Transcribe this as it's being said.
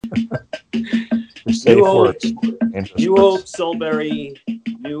The safe New Hope, words. Dangerous New words. Hope Soulbury,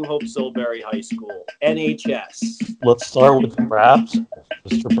 New Hope Soulbury High School, NHS. Let's start with Brabs.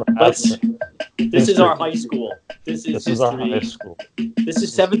 Mr. Brabs. Let's. This is History. our high school. This is This is our high history. school. This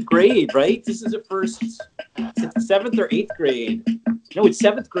is seventh grade, right? This is the first. It's seventh or eighth grade. No, it's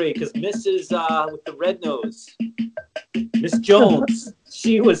seventh grade because Mrs. With the red nose, Miss Jones.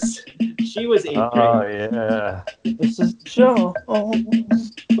 She was eighth Oh grade. yeah. This is Joe.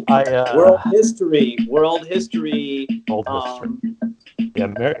 I World history. World history. old history.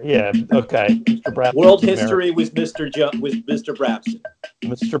 Um, Yeah, okay. Mr. Brabson World was American. history was Mr. Brabson.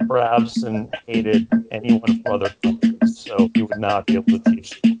 Mr. Brabson hated anyone from other countries, so he would not be able to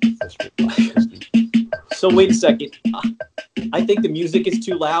teach history classes. So wait a second. I think the music is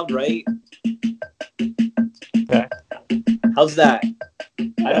too loud, right? Okay. How's that?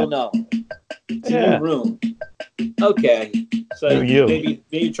 I don't know. It's a Yeah. new room. Okay. So New you. maybe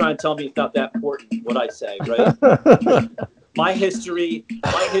you're trying to tell me it's not that important what I say, right? My history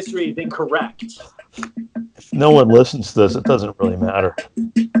is incorrect. If no one listens to this, it doesn't really matter.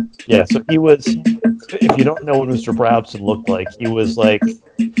 Yeah, so he was, if you don't know what Mr. Brabson looked like, he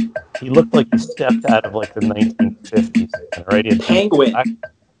looked like he stepped out of like the 1950s, right? He had Penguin.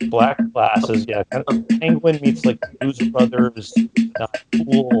 black glasses, yeah, kind of Penguin meets like Blues Brothers,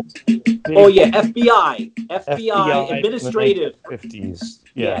 cool. Oh yeah, FBI FBI administrative. 50s,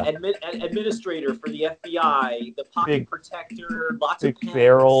 Yeah, yeah. administrator for the FBI, the pocket Big- protector, lots Big of pens.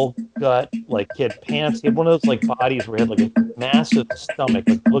 barrel gut, like he had pants. He had one of those like bodies where he had like a massive stomach,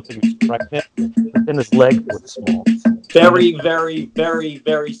 like looked like he was pregnant, but then his legs were small. Very, very, very,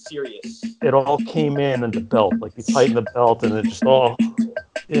 very serious. It all came in the belt, like you tighten the belt and it just all,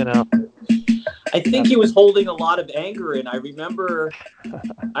 you know. I think he was holding a lot of anger, and I remember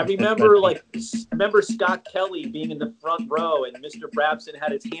Scott Kelly being in the front row, and Mr. Brabson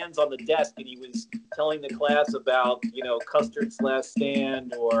had his hands on the desk, and he was telling the class about Custer's Last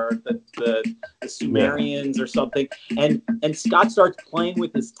Stand or the Sumerians or something, and Scott starts playing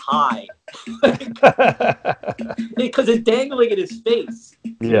with his tie because it's dangling in his face.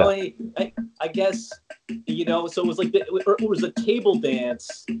 Yeah. I guess so it was like it was a table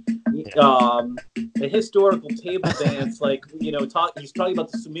dance. A historical table dance, like he's talking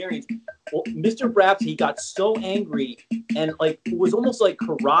about the Sumerians. Well, Mr. Brabson, he got so angry and like it was almost like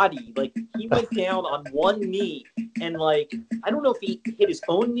karate. Like he went down on one knee and like I don't know if he hit his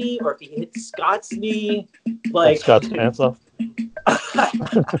own knee or if he hit Scott's knee. Like Scott's pants off.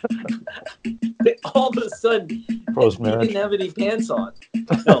 All of a sudden, Pros he marriage. didn't have any pants on.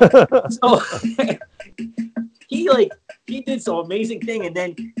 No. So he did some amazing thing, and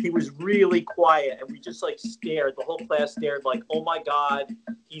then he was really quiet, and we just like stared. The whole class stared, like, "Oh my God,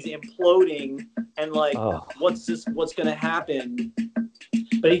 he's imploding!" And like, what's gonna happen?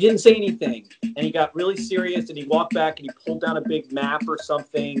 But he didn't say anything, and he got really serious, and he walked back, and he pulled down a big map or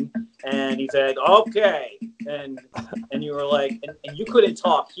something, and he said, "Okay," and you were like, and you couldn't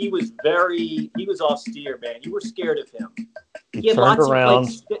talk. He was austere, man. You were scared of him. He had turned lots around,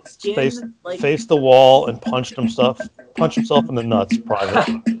 of like skin, faced the wall, and punched himself in the nuts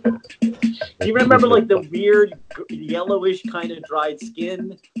privately. Do you remember like the weird yellowish kind of dried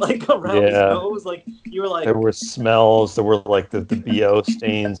skin like around his nose? Like you were like there were smells. There were like the BO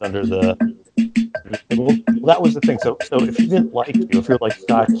stains under the. Well, that was the thing. So if he didn't like you, if you're like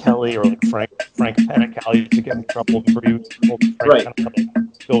Scott Kelly or like Frank Panical, you used to get in trouble for you. Right.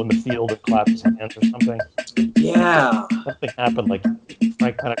 Go in the field and clap his hands or something. Yeah. Something happened. Like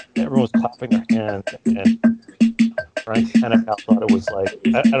Frank Panical, everyone was clapping their hands, and Frank Panical thought it was like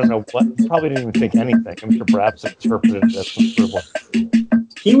I don't know what. He probably didn't even think anything. Mr. Brabson interpreted it as some sort of like.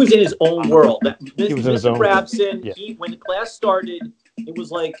 He was in his own world. He was in his own Brabson. world. Yeah. When the class started, it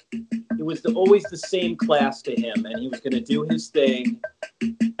was like it was always the same class to him, and he was going to do his thing.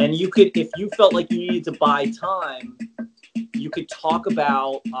 And you could, if you felt like you needed to buy time, you could talk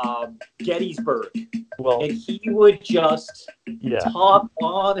about Gettysburg. Well, and he would just talk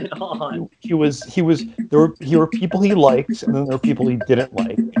on and on. He was. There were people he liked, and then there were people he didn't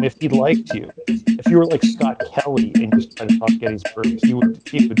like. And if he liked you, if you were like Scott Kelly and just tried to talk Gettysburg, he would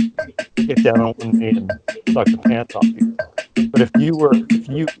get down on one knee and suck the pants off you. But if you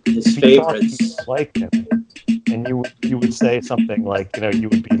liked him, and you would say something like, you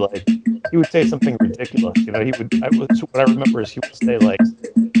would be like, he would say something ridiculous. What I remember is he would say like,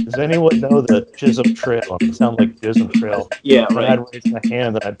 "Does anyone know the Chisholm Trail?" It sound like Chisholm Trail. Yeah, and right. I'd raise my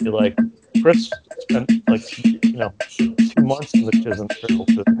hand and I'd be like, "Chris spent like 2 months in the Chisholm Trail."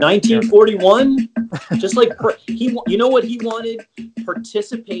 1941, just like you know what he wanted?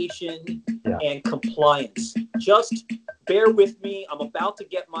 Participation and compliance. Just bear with me. I'm about to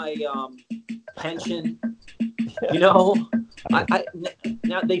get my pension. You know,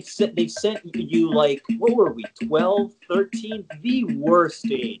 now they've sent you like, what were we, 12, 13, the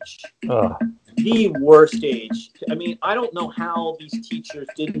worst age. The worst age. I mean, I don't know how these teachers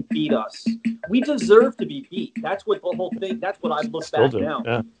didn't beat us. We deserve to be beat. That's what the whole thing, that's what I look back now.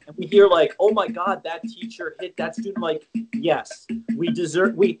 Yeah. And we hear like, oh my God, that teacher hit that student. Like, yes,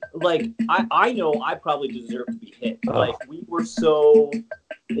 I know I probably deserve to be hit. Like, we were so,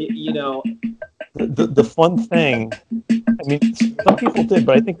 you know. The fun thing, I mean, some people did,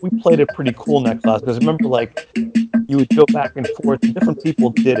 but I think we played it pretty cool in that class, because remember, like, you would go back and forth, and different people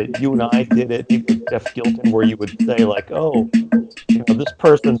did it. You and I did it, even with Jeff Gilton, where you would say, like, oh, this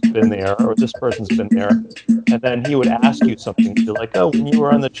person's been there, or this person's been there, and then he would ask you something. You're like, oh, when you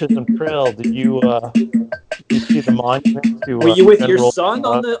were on the Chisholm Trail, did you see the monument to were you with General, your son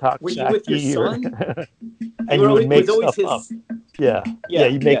on the? Were you with your son? And you would make stuff up. Yeah,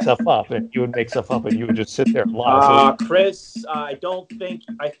 you make stuff up, and you would make stuff up, and you would just sit there and lie. Chris, I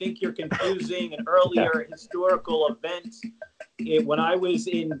think you're confusing an earlier historical event. When I was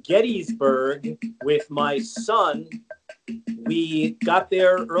in Gettysburg with my son, we got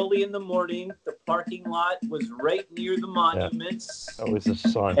there early in the morning. The parking lot was right near the monuments. Yeah. That was his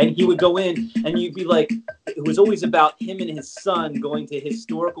son. And he would go in, and you'd be like, it was always about him and his son going to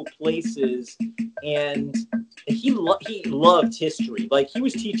historical places. And he loved history. Like, he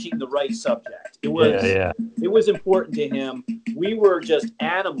was teaching the right subject. It was important to him. We were just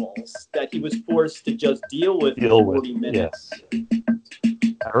animals that he was forced to just deal with for 40 minutes. Yeah.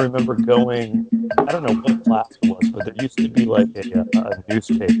 I remember going, I don't know what class it was, but there used to be like a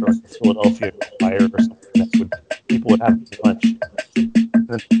newspaper, like the Philadelphia Inquirer or something, people would have lunch. And in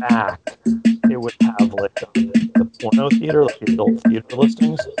the back, it would have like the porno theater, like the adult theater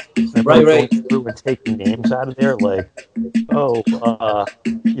listings. And right. Going through and taking names out of there, like, like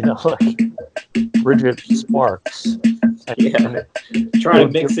Bridget Sparks. Trying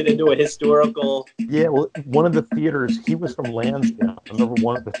to mix it into a historical. Yeah, well, one of the theaters, he was from Lansdowne. I remember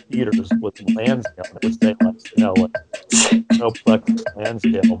one of the theaters was in Lansdowne. It was saying, Snowplex,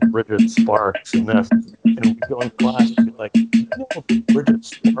 Lansdale, Bridget Sparks, and this. And we'd go in class and be like, Bridget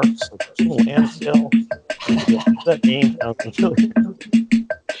Sparks, like, from Lansdale? That name sounds familiar.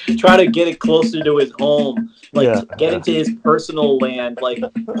 Try to get it closer to his home, get into his personal land. Like,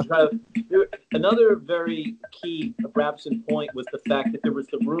 another very key Rabson point was the fact that there was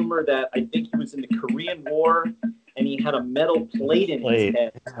the rumor that I think he was in the Korean War and he had a metal plate in his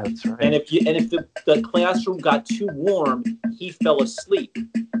head. Yeah, that's right. And if the classroom got too warm, he fell asleep.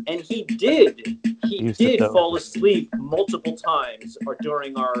 And he did. He did fall asleep multiple times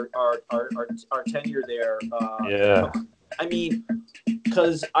during our tenure there. I mean,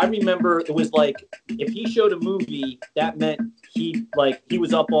 because I remember it was like, if he showed a movie, that meant he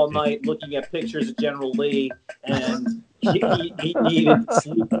was up all night looking at pictures of General Lee, and he needed to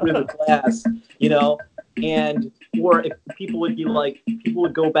sleep through the class, and or if people would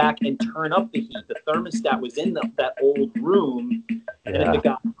go back and turn up the heat. The thermostat was in that old room, and if it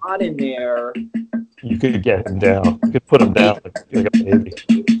got hot in there, you could get him down. You could put him down like a baby.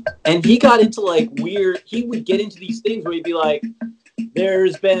 And he got into he would get into these things where he'd be like,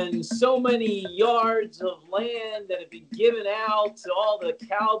 there's been so many yards of land that have been given out to all the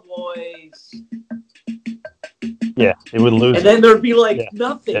cowboys. Yeah, they would lose. And then there'd be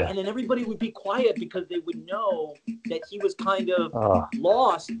nothing. Yeah. And then everybody would be quiet because they would know that he was kind of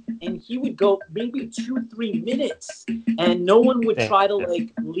lost. And he would go maybe 2-3 minutes. And no one would try to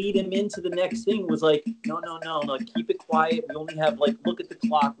lead him into the next thing. It was like, no. Like, keep it quiet. We only have look at the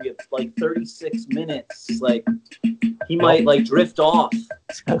clock. We have 36 minutes. He might drift off.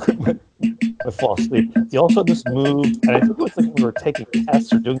 I fall asleep. He also had this move, and I think it was when we were taking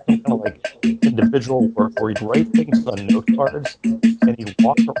tests or doing some kind of individual work where he'd write things on note cards and he'd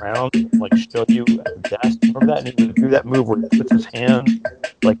walk around and show you at the desk. Remember that? And he would do that move where he puts his hand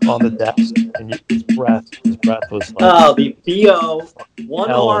on the desk, and his breath was the BO,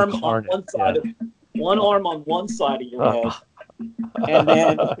 one arm on one side one arm on one side of your head. And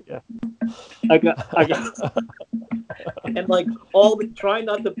then I got and trying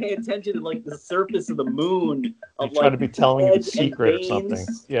not to pay attention to the surface of the moon of trying to be telling you a secret or something.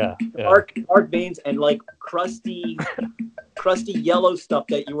 Yeah. Dark veins and crusty yellow stuff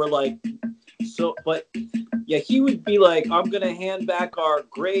that you were he would be I'm gonna hand back our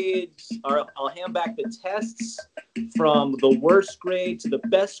grades, or I'll hand back the tests from the worst grade to the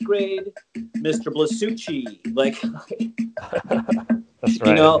best grade, Mr. Blasucci. That's right.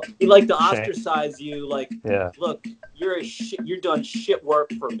 You know, he liked to Shame. ostracize you. Like, Yeah. look, you're done shit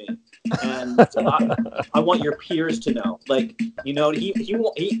work for me, and I want your peers to know. Like, you know, he you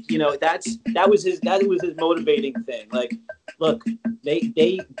know, that was his motivating thing. Like, look,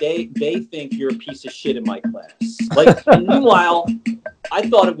 they think you're a piece of shit in my class. Like, and meanwhile, I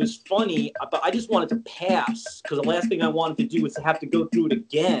thought it was funny, but I just wanted to pass because the last thing I wanted to do was to have to go through it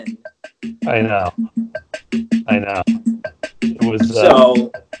again. I know. It was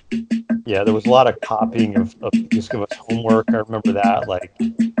so. Yeah, there was a lot of copying of just give us homework. I remember that, like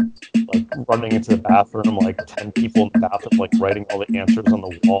running into the bathroom, like 10 people in the bathroom, like writing all the answers on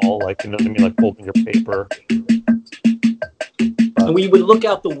the wall, like, you know what I mean, like holding your paper. And we would look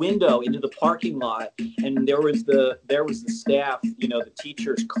out the window into the parking lot, and there was the staff, you know, the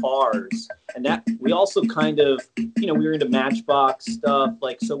teachers' cars, and that we also kind of, you know, we were into Matchbox stuff,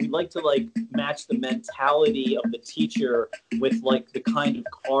 like, so we like to like match the mentality of the teacher with like the kind of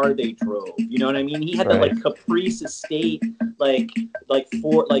car they drove. You know what I mean? He had that like Caprice Estate, like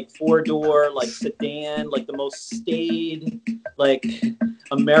four door, like sedan, like the most staid, like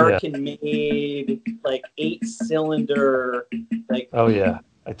American made, like 8-cylinder. Like, oh yeah,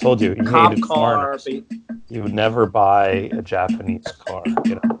 I told you he cop hated car. foreigners. He would never buy a Japanese car.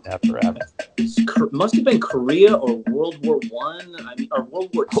 You know, never ever. Must have been Korea or World War One. I mean, or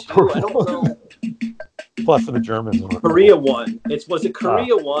World War Two. I don't know. Plus for the Germans. Korea One. Was it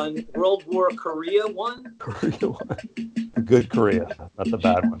Korea One? World War Korea One. Korea One. The good Korea, not the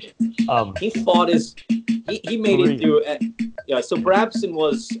bad one. He fought his. He made Korea. It through. Yeah, so Brabson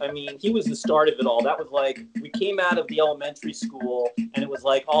was, I mean, he was the start of it all. That was like, we came out of the elementary school and it was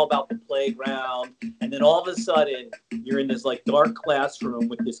like all about the playground. And then all of a sudden you're in this like dark classroom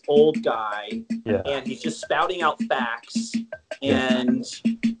with this old guy and he's just spouting out facts and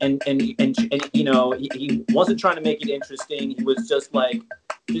you know, he wasn't trying to make it interesting. He was just like,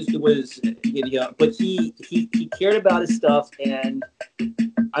 it was, you know, but he cared about his stuff, and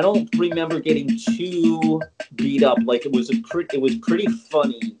I don't remember getting too beat up. Like it was pretty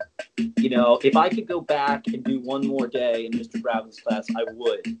funny. You know, if I could go back and do one more day in Mr. Bravin's class, I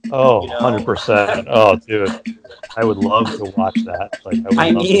would. Oh, you know? 100%. Oh, dude, I would love to watch that. Like,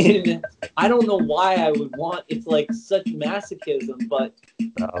 I mean, I don't know why I would want. It's like such masochism, but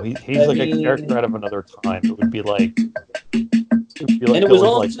no, he's like a character out of another time. It would be like. And it was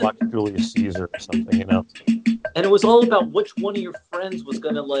all like Julius Caesar or something, you know. And it was all about which one of your friends was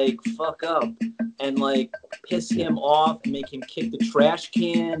gonna like fuck up and like piss him off and make him kick the trash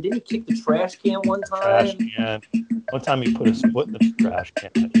can. Didn't he kick the trash can one time? Trash can. One time he put his foot in the trash can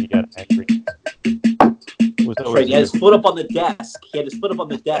and he got angry. That's right. He had his foot up on the desk.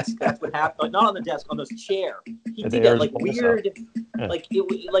 That's what happened. Not on the desk, on this chair. He did that like weird, like it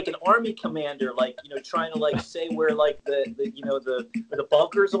was like an army commander, like, you know, trying to like say where like the you know where the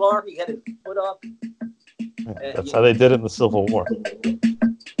bunkers are. He had his foot up. That's how they did it in the Civil War.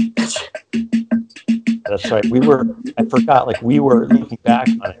 That's right. I forgot, like we were looking back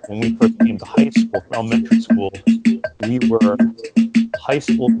on it when we first came to high school, elementary school. We were high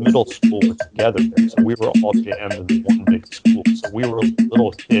school, middle school were together there, so we were all jammed in one big school. So we were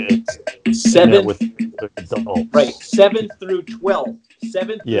little kids, with the adults. Right, 7th through 12th.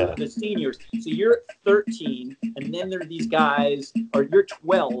 7th through the seniors. So you're 13, and then there are these guys, or you're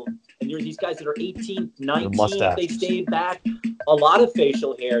 12, and there are these guys that are 18, 19. They stayed back. A lot of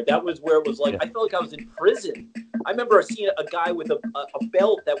facial hair. That was where it was like, I felt like I was in prison. I remember seeing a guy with a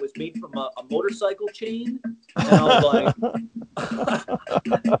belt that was made from a motorcycle chain. And I was like,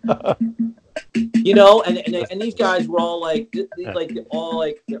 you know, and these guys were all like, their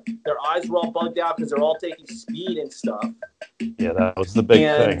eyes were all bugged out because they're all taking speed and stuff. Yeah, that was the big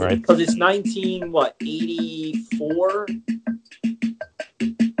thing, right? Because it's 84.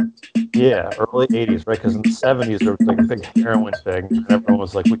 Yeah, early 80s, right? Because in the 70s, there was like a big heroin thing, and everyone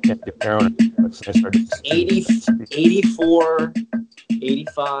was like, we can't do heroin anymore. So they started 84,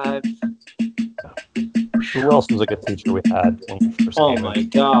 85. Who else was like a teacher we had when we first came in? My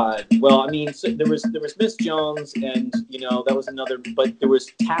God. Well, I mean, so there was Miss Jones, and, you know, that was another, but there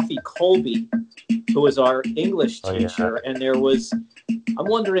was Taffy Colby, who was our English teacher, and there was, I'm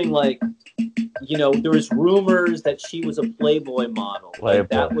wondering, like, you know, there was rumors that she was a Playboy model. Like,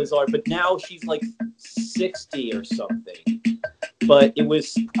 that was but now she's like 60 or something. But it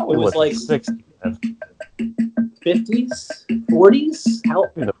was like 60. 50s? 40s? How?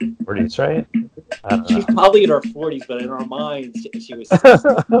 In the 40s, right? I don't She's know. probably in her 40s, but in our minds, she was 60.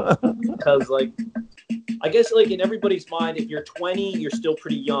 Because, like, I guess, like, in everybody's mind, if you're 20, you're still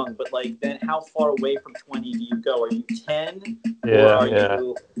pretty young. But, like, then how far away from 20 do you go? Are you 10? Or Yeah, are yeah.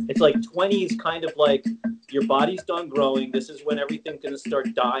 you. It's like 20 is kind of like your body's done growing. This is when everything's going to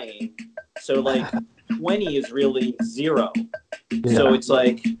start dying. So, like, 20 is really zero. So Yeah. it's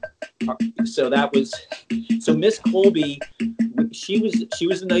like, so that was, so Miss Colby, she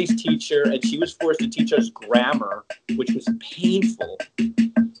was a nice teacher, and she was forced to teach us grammar, which was painful.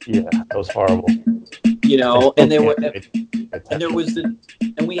 Yeah, that was horrible. You I know, still and there were, can't pay and there attention. was the,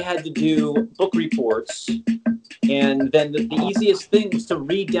 and we had to do book reports. And then the easiest thing was to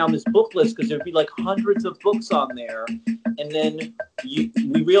read down this book list because there'd be like hundreds of books on there. And then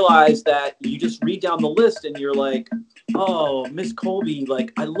we realized that you just read down the list and you're like, oh, Miss Colby,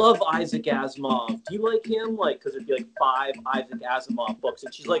 like, I love Isaac Asimov. Do you like him? Like, because it'd be like 5 Isaac Asimov books.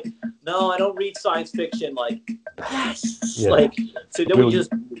 And she's like, no, I don't read science fiction. Like, yes. Yeah. Like, so then We we would-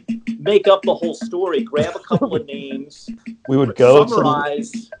 just make up the whole story, grab a couple of names, We would go to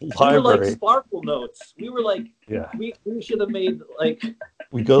summarize. the We were like library. Sparkle Notes. We were like, Yeah. we should have made like.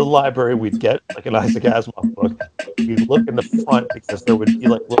 We'd go to the library, we'd get like an Isaac Asimov book. We'd look in the front because there would be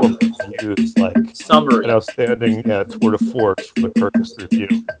like little reviews, like Summary. an outstanding tour de force for the Kirkus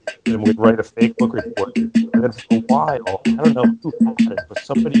review. And we'd write a fake book report. And then for a while, I don't know who had it, but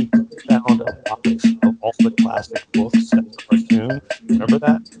somebody found a box of all the classic books and cartoons. Remember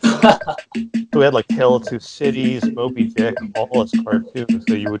that? So we had like Tale of Two Cities, Moby Dick, all as cartoons.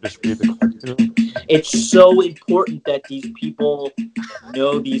 So you would just read the cartoon. It's so important that these people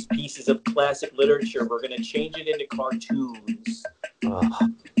know these pieces of classic literature. We're going to change it into cartoons.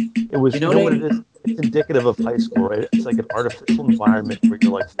 It was, you know what it is? It's indicative of high school, right? It's like an artificial environment where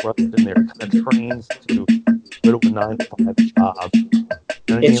you're like thrust in there, kind of trained to go to a 9-to-5 job. You know what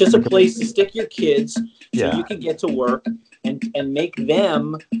I mean? It's just like a place to stick your kids so Yeah. you can get to work and make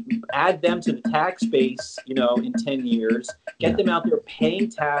them, add them to the tax base, you know, in 10 years, get them out there paying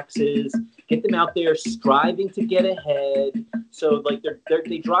taxes, get them out there striving to get ahead. So like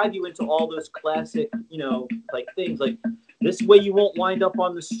they drive you into all those classic, you know, like things like this way you won't wind up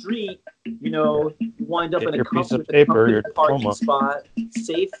on the street, you know, you wind up Get in a your piece of comfortable paper, your parking diploma. spot,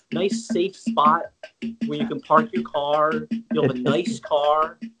 nice safe spot where you can park your car. You'll have a nice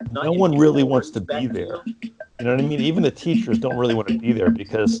car. No one really wants to be there. You know what I mean? Even the teachers don't really want to be there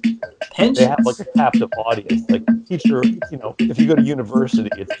because they have like a captive audience. Like teacher, you know, if you go to university,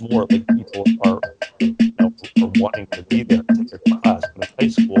 it's more like people are, you know, are wanting to be there and take their class. But in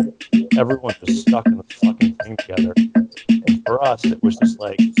high school, everyone's just stuck in the fucking thing together. And for us, it was just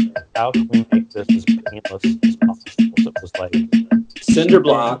like, how can we make this as painless as possible? So it was like cinder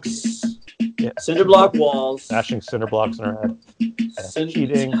blocks. Yeah. Cinder block walls. Smashing cinder blocks in our head.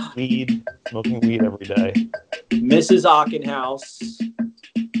 Cheating, weed, smoking weed every day. Mrs. Ockenhouse.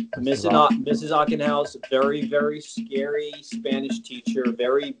 Mrs. Ockenhouse, very, very scary Spanish teacher,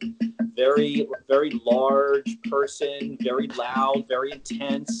 very, very, very large person, very loud, very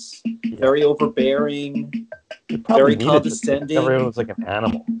intense, very overbearing, very condescending. Everyone's like an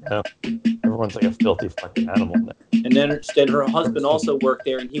animal. You know? Everyone's like a filthy fucking animal there. And then her husband also worked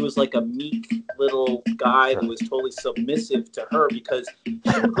there, and he was like a meek little guy that was totally submissive to her because she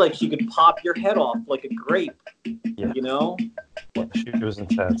looked like she could pop your head off like a grape. Yeah. You know? Yeah, she was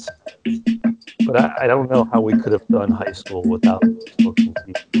intense. But I don't know how we could have done high school without smoking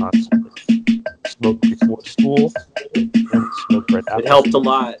weed constantly. Smoke before school, and smoke right after. It helped a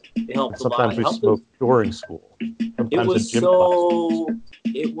lot. It helped a lot. Sometimes we smoked during school. It was so.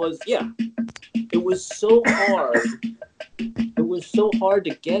 It was It was so hard. It was so hard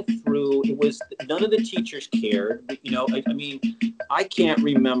to get through. It was none of the teachers cared. You know, I mean, I can't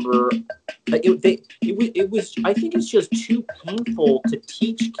remember. It was. I think it's just too painful to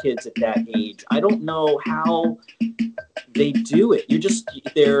teach kids at that age. I don't know how they do it. You're just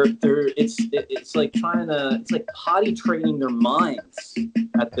It's like trying to. It's like potty training their minds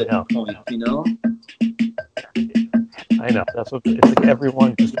at that point. You know. I know. That's what it's like.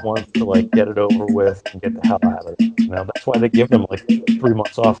 Everyone just wants to like get it over with and get the hell out of it. You know, that's why they give them like 3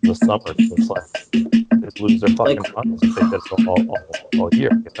 months off in the summer. So it's like they lose their fucking minds if they did it all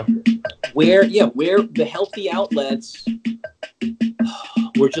year. You know? Where the healthy outlets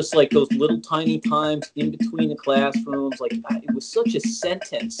were just like those little tiny times in between the classrooms. Like it was such a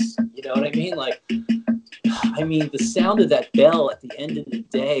sentence. You know what I mean? Like, I mean, the sound of that bell at the end of the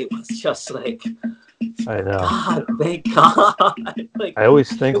day was just like. I know. God, thank God. Like, I always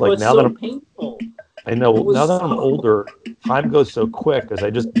think it like was now so that I'm painful. I know. Now that I'm older, time goes so quick because I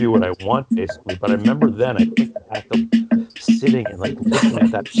just do what I want, basically. But I remember then, I think the act of sitting and like looking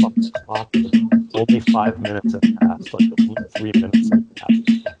at that clock, only 5 minutes have passed, like only 3 minutes have passed,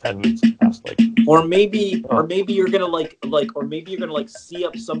 10 minutes have passed, like. Or maybe you're gonna or maybe you're gonna like see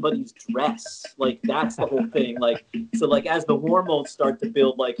up somebody's dress. Like that's the whole thing. Like so, like as the hormones start to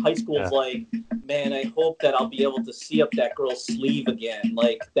build, like high school's like, man, I hope that I'll be able to see up that girl's sleeve again.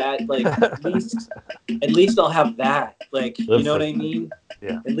 Like that, like at least I'll have that. Like you know what I mean?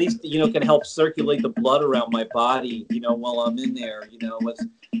 Yeah. At least can help circulate the blood around my body. While I'm in there. I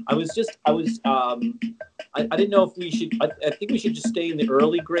didn't know if we should. I think we should just stay in the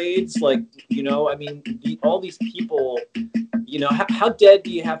early grades. Like, I mean, all these people. How dead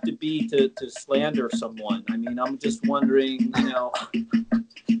do you have to be to slander someone? I mean, I'm just wondering.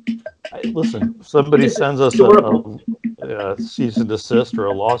 Listen, if somebody sends us a cease and desist or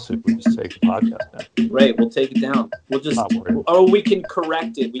a lawsuit, we just take the podcast down. Right, we'll take it down. We'll just, we can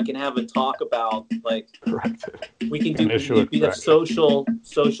correct it. We can have a talk about correct it. We can do social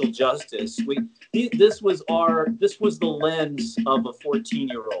justice. This was the lens of a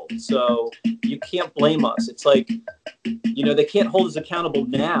 14-year-old. So you can't blame us. It's like, they can't hold us accountable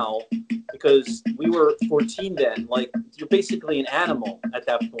now because we were 14 then. Like, you're basically an animal at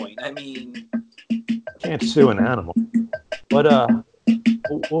that point. I mean, can't sue an animal. But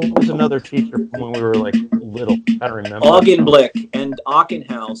what was another teacher from when we were like little? I don't remember. Augenblick and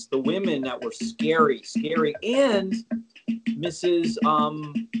Augenhaus, the women that were scary, and Mrs.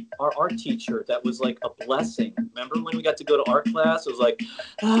 Our art teacher that was like a blessing. Remember when we got to go to art class? It was like,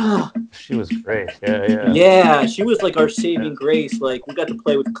 She was great. Yeah. Yeah, she was like our saving grace. Like we got to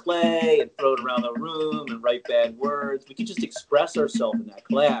play with clay and throw it around the room and write bad words. We could just express ourselves in that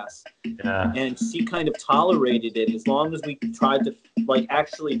class. Yeah. And she kind of tolerated it as long as we tried to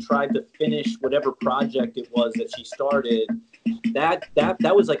finish whatever project it was that she started.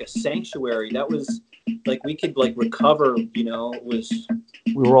 That was like a sanctuary. That was like we could like recover, it was.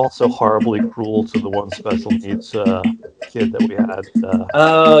 We were also horribly cruel to the one special needs kid that we had.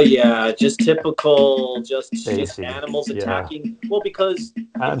 Oh yeah, just typical, just animals attacking. Well, because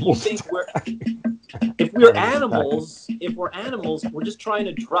if we're animals, we're just trying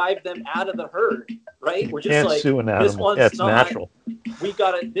to drive them out of the herd, right? We're just like sue an animal. This one's it's natural. We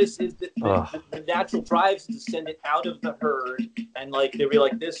gotta. This is the natural drive to send it out of the herd, and like they'd be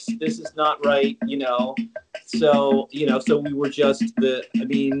like, this is not right, So so we were just I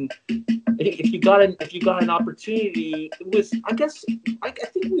mean, if you got an opportunity, it was. I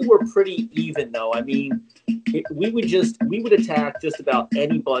think we were pretty even though. I mean, we would attack just about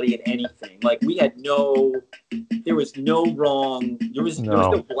anybody and anything. Like we had there was no wrong. There was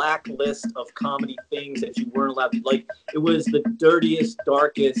no blacklist of comedy things that you weren't allowed to. Like it was the dirtiest,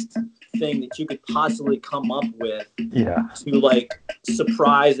 darkest thing that you could possibly come up with. Yeah. To like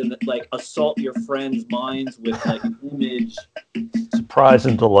surprise and like assault your friends' minds with like an image. Surprise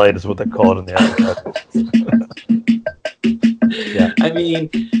and delight is what they call it in the advertising. Yeah. I mean,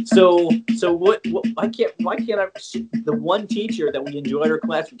 so what? Why can't I? The one teacher that we enjoyed her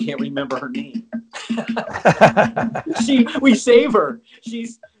class, we can't remember her name. We save her.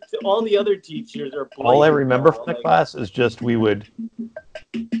 All the other teachers are. All I remember from the class is just it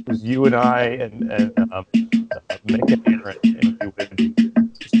was you and I and Mick and Aaron, and we would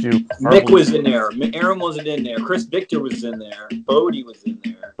do. Mick was in there. Aaron wasn't in there. Chris Victor was in there. Bodie was in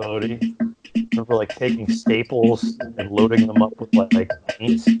there. Bodie. I remember like taking staples and loading them up with like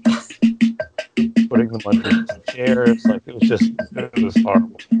paint, putting them under chairs. Like it was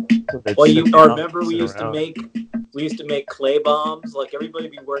horrible. Well, remember we used to make clay bombs. Like everybody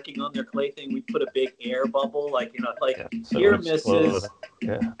be working on their clay thing. We put a big air bubble, so here, Mrs.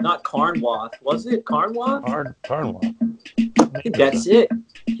 Yeah. Not Carnwath. Was it Carnwath? Carnwath. That's it.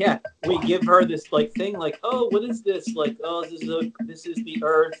 Yeah, we give her this like thing, like, oh, what is this? Like, oh, this is the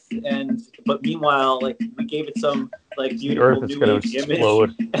Earth, but meanwhile, like, we gave it some like beautiful new age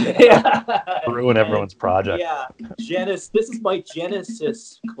image. Yeah, ruin everyone's project. Yeah, This is my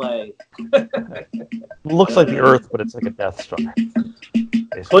Genesis clay. It looks like the Earth, but it's like a Death Star.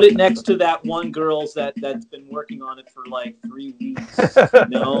 Put it next to that one girl's that's been working on it for like 3 weeks.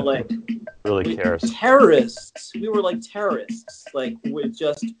 Like really cares. Terrorists. We were like terrorists. Like we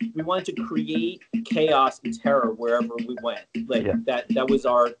wanted to create chaos and terror wherever we went. Like that was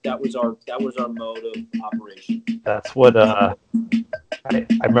our mode of operation. That's what I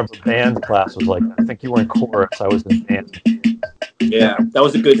remember. Band class was like. I think you were in chorus. I was in band. Yeah, that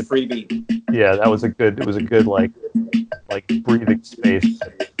was a good freebie. Yeah, it was a good like breathing space.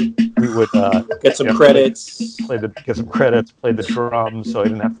 We would get some credits. Get some credits, play the drums, so I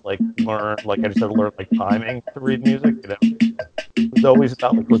didn't have to like learn. Like I just had to learn like timing to read music. You know, it was always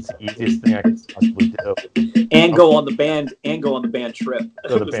about like what's the easiest thing I could possibly do. And go on the band trip.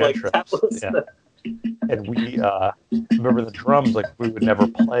 Go the band trips. Yeah. And we remember the drums, like we would never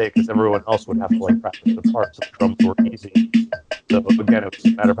play because everyone else would have to like practice the parts. So the drums were easy. So again, it was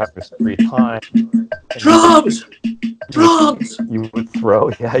a matter of having this free time. Drums. You would throw,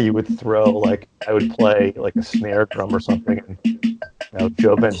 like I would play like a snare drum or something, and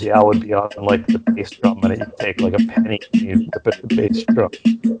Joe Benzial would be on like the bass drum, and he'd take like a penny and he'd whip it the bass drum,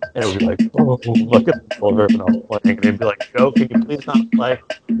 and it would be like, oh, look at the whole everyone else playing, and he'd be like, Joe, can you please not play?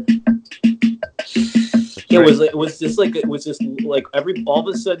 It was just like all of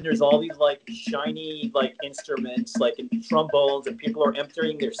a sudden there's all these like shiny like instruments like in trombones, and people are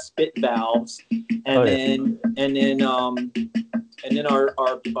emptying their spit valves, and then our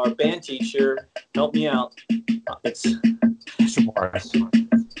band teacher, help me out, it's Mr. Morris.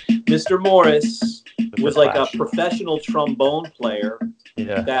 Mr. Morris was like a professional trombone player.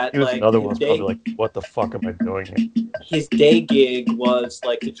 Yeah, that he was like another one. Probably like, what the fuck am I doing here? His day gig was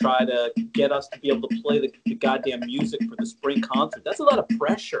like to try to get us to be able to play the goddamn music for the spring concert. That's a lot of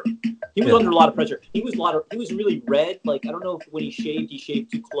pressure. He was under a lot of pressure. He was really red. Like I don't know if when he shaved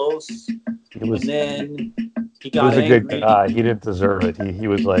too close. And then he got angry. He was a good guy. He didn't deserve it. He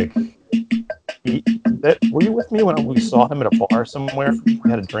was like. Were you with me when we saw him at a bar somewhere? We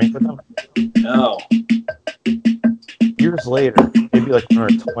had a drink with him. No. Years later, maybe like in our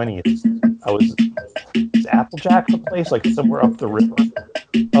 20s, is Applejack the place, like somewhere up the river,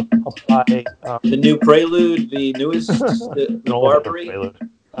 up by the new Prelude, the newest, the Barbary.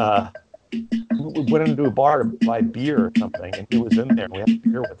 We went into a bar to buy beer or something, and he was in there, and we had a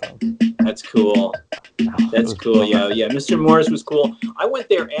beer with him. That's cool. That's cool. Yeah. Mr. Morris was cool. I went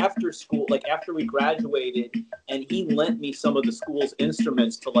there after school, like after we graduated, and he lent me some of the school's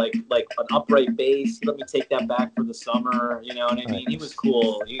instruments to like an upright bass. He let me take that back for the summer. You know what I mean? He was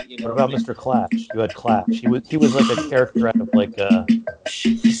cool. What about Mr. Clash? You had Clash. He was like a character out of like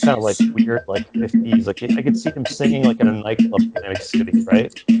he's kind of like weird, like 50s. Like I could see him singing like in a nightclub in Atlantic City,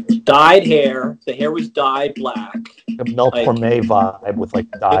 right? Dyed hair. The hair was dyed black. A Mel Torme vibe with like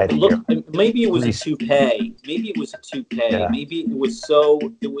dyed hair. Maybe it was a toupee. Yeah. Maybe it was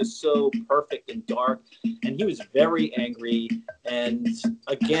so perfect and dark. And he was very angry. And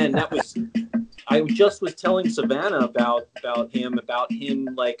again, I just was telling Savannah about him.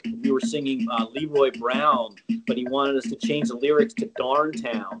 Like we were singing Leroy Brown, but he wanted us to change the lyrics to Darn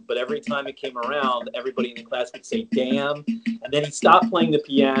Town. But every time it came around, everybody in the class would say "damn," and then he'd stop playing the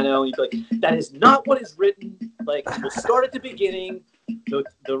piano. And he'd be like, "That is not what is written. Like we'll start at the beginning.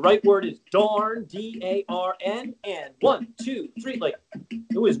 The right word is darn, D-A-R-N, and 1, 2, 3. Like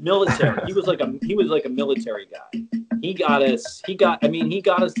it was military. He was like a military guy. He got us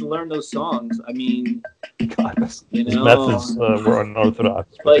to learn those songs. I mean, he got us. His methods were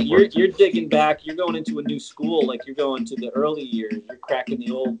unorthodox. But you're digging back. You're going into a new school. Like you're going to the early years. You're cracking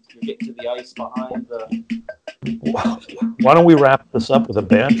you're getting to the ice behind the. Why don't we wrap this up with a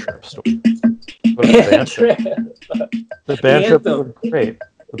band trip story? The band trips were great.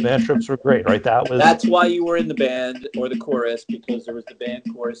 The band trips were great, right? That's why you were in the band or the chorus, because there was the band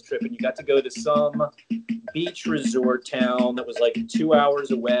chorus trip, and you got to go to some beach resort town that was like 2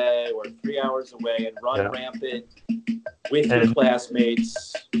 hours away or 3 hours away and run rampant with your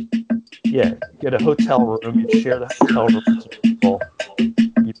classmates. Yeah, get a hotel room. You share the hotel room with people.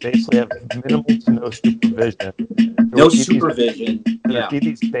 You basically have minimal to no supervision. No supervision. There would be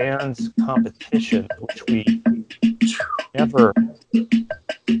these bands competitions, which we never,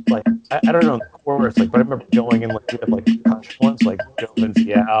 like, I don't know the chorus, like, but I remember going in, like, we had, like, gosh, once, like, Joe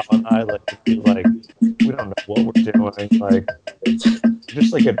Benzial and I, like, be like, we don't know what we're doing, like,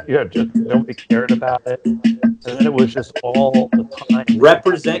 just like, just nobody cared about it, and then it was just all the time.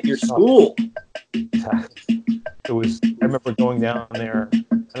 Represent your school. Exactly. It was, I remember going down there,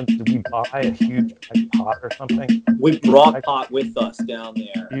 and did we buy a huge pot or something? We brought pot with us down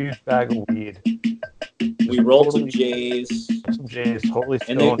there. Huge bag of weed. We rolled some J's. Totally.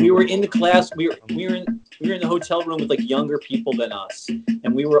 And then we were in the class. We were in the hotel room with like younger people than us,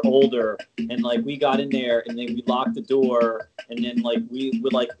 and we were older. And like we got in there, and then we locked the door, and then like we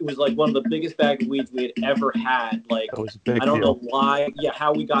would like it was like one of the biggest bag of weeds we had ever had. Like I don't know why,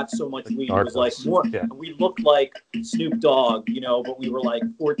 how we got so much weed. It was like more. Yeah. We looked like Snoop Dogg, but we were like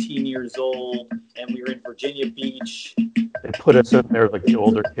 14 years old, and we were in Virginia Beach. They put us in there like the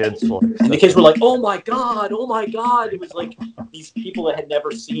older kids. And the kids were like, oh my God. It was like these people that had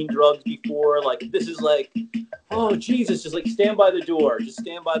never seen drugs before. Like, this is like, oh Jesus, just like stand by the door, just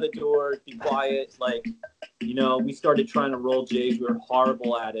stand by the door, be quiet. Like, you know, we started trying to roll J's. We were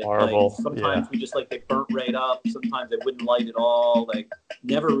horrible at it. Horrible. Like sometimes we just like they burnt right up. Sometimes they wouldn't light at all. Like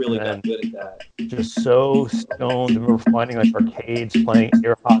never really got good at that. Just so stoned. I remember finding like arcades playing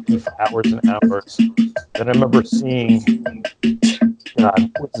air hockey for hours and hours. Then I remember seeing,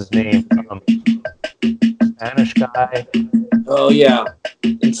 God, what's his name? Spanish guy. Oh yeah,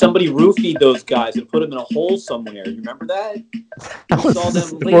 and somebody roofied those guys and put them in a hole somewhere. You remember that? We saw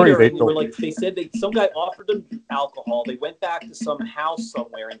them later, and they were like, they said some guy offered them alcohol. They went back to some house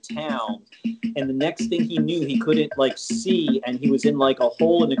somewhere in town, and the next thing he knew, he couldn't like see, and he was in like a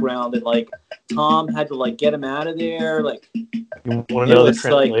hole in the ground, and like Tom had to like get him out of there. Like, you want to know the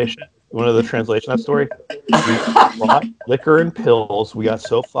translation? You want to know the translation of that story? We brought liquor and pills. We got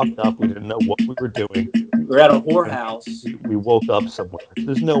so fucked up, we didn't know what we were doing. We're at a whorehouse. We woke up somewhere.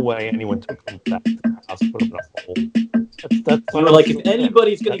 There's no way anyone took them back to the house, put them in a hole. That's we were like, if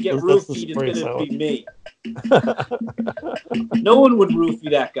anybody's going to get roofied, it's going to be me. No one would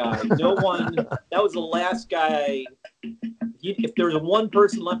roofie that guy. No one. That was the last guy. If there was one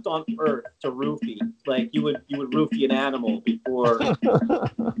person left on Earth to roofie, like you would roofie an animal before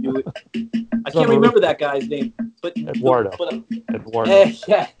you would. I can't remember that guy's name, but Eduardo. Eduardo.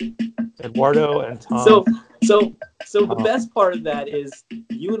 Yeah. Eduardo and Tom. So the best part of that is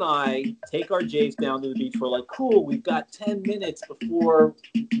you and I take our J's down to the beach. We're like, cool, we've got 10 minutes before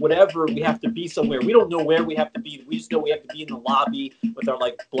whatever we have to be somewhere. We don't know where we have to be. We just know we have to be in the lobby with our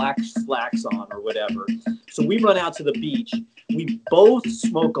like black slacks on or whatever. So we run out to the beach. We both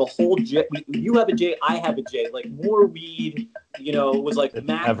smoke a whole J. You have a J, I have a J. Like more weed, you know, it was like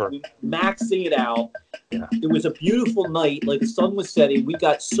maxing it out. Yeah. It was a beautiful night. Like the sun was setting. We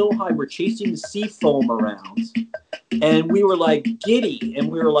got so high. We're chasing the sea foam around. And we were like giddy. And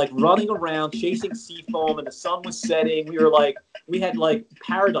we were like running around chasing sea foam. And the sun was setting. We were like, we had like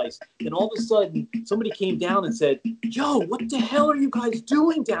paradise. And all of a sudden, somebody came down and said, yo, what the hell are you guys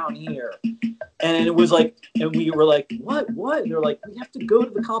doing down here? And it was like, and we were like, what? And they're like, we have to go to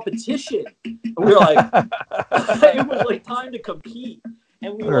the competition. And we were like, it was like time to compete.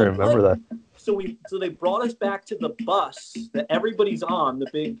 And we I remember that. So they brought us back to the bus that everybody's on, the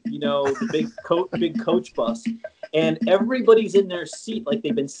big, you know, the big coach bus, and everybody's in their seat like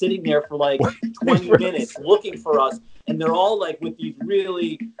they've been sitting there for like 20 minutes looking for us, and they're all like with these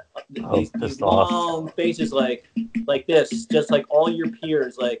really these long faces like this, just like all your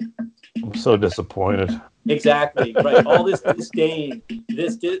peers, like. I'm so disappointed. Exactly, right. All this disdain,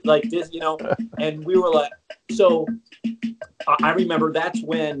 this, you know, and we were like, so I remember that's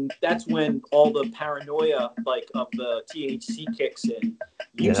when all the paranoia like of the THC kicks in.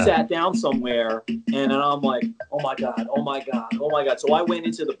 You sat down somewhere, and I'm like, oh my god. So I went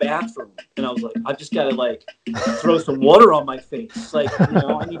into the bathroom, and I was like, I've just got to like throw some water on my face, like, you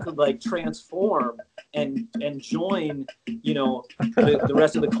know, I need to like transform and join, you know, the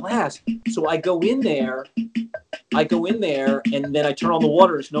rest of the class. So I go in there, and then I turn on the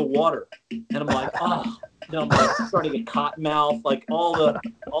water. There's no water, and I'm like, oh. No, I'm like starting to get cotton mouth, like all the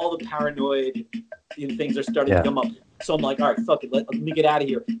paranoid things are starting to come up. So I'm like, all right, fuck it, let me get out of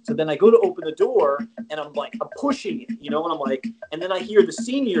here. So then I go to open the door, and I'm pushing it, you know, and I'm like, and then I hear the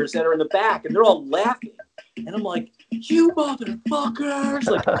seniors that are in the back, and they're all laughing, and I'm like, you motherfuckers,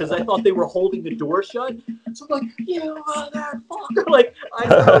 like, because I thought they were holding the door shut. So I'm like, you motherfucker, like I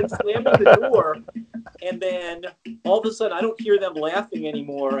start like slamming the door, and then all of a sudden I don't hear them laughing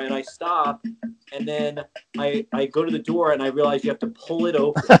anymore, and I stop. And then I go to the door, and I realize you have to pull it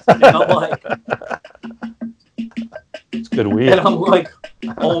open. And I'm like, it's good weed. And I'm like,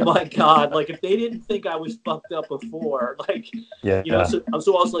 oh my god! Like if they didn't think I was fucked up before, like, you know. So I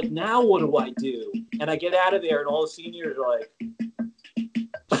was like, now what do I do? And I get out of there, and all the seniors are like,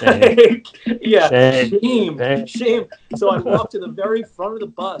 shame. So I walked to the very front of the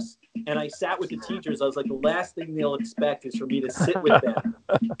bus, and I sat with the teachers. I was like, the last thing they'll expect is for me to sit with them.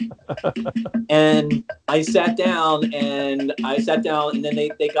 And I sat down, and then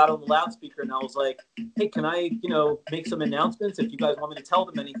they got on the loudspeaker, and I was like, hey, can I, you know, make some announcements? If you guys want me to tell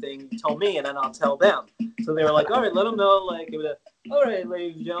them anything, tell me, and then I'll tell them. So they were like, all right, let them know, like, all right,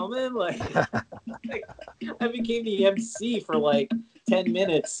 ladies and gentlemen, like I became the MC for like 10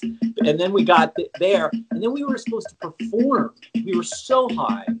 minutes, and then we got there, and then we were supposed to perform. We were so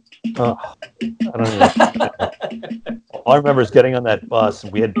high. Oh, I don't even. All I remember is getting on that bus,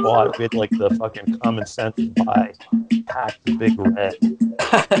 and we had like the fucking common sense to buy packs of Big Red.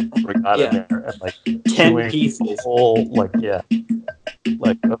 We got in there and like 10 pieces. Whole, like,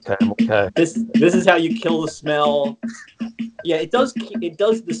 okay, I'm okay. This is how you kill the smell. Yeah, it does. It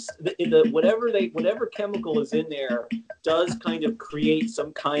does this. The whatever chemical is in there does kind of create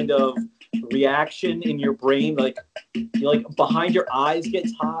some kind of reaction in your brain, like behind your eyes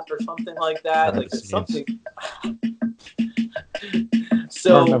gets hot or something like that. Like there's something. I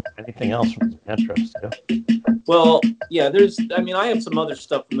don't remember anything else from his band trips too. Well, yeah, I have some other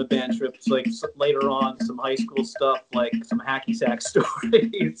stuff from the band trips, like later on, some high school stuff, like some hacky sack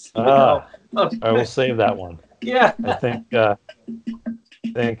stories. I will save that one. Yeah. I think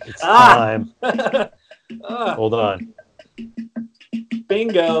it's time. Hold on.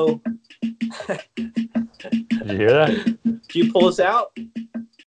 Bingo. Did you hear that? Do you pull us out?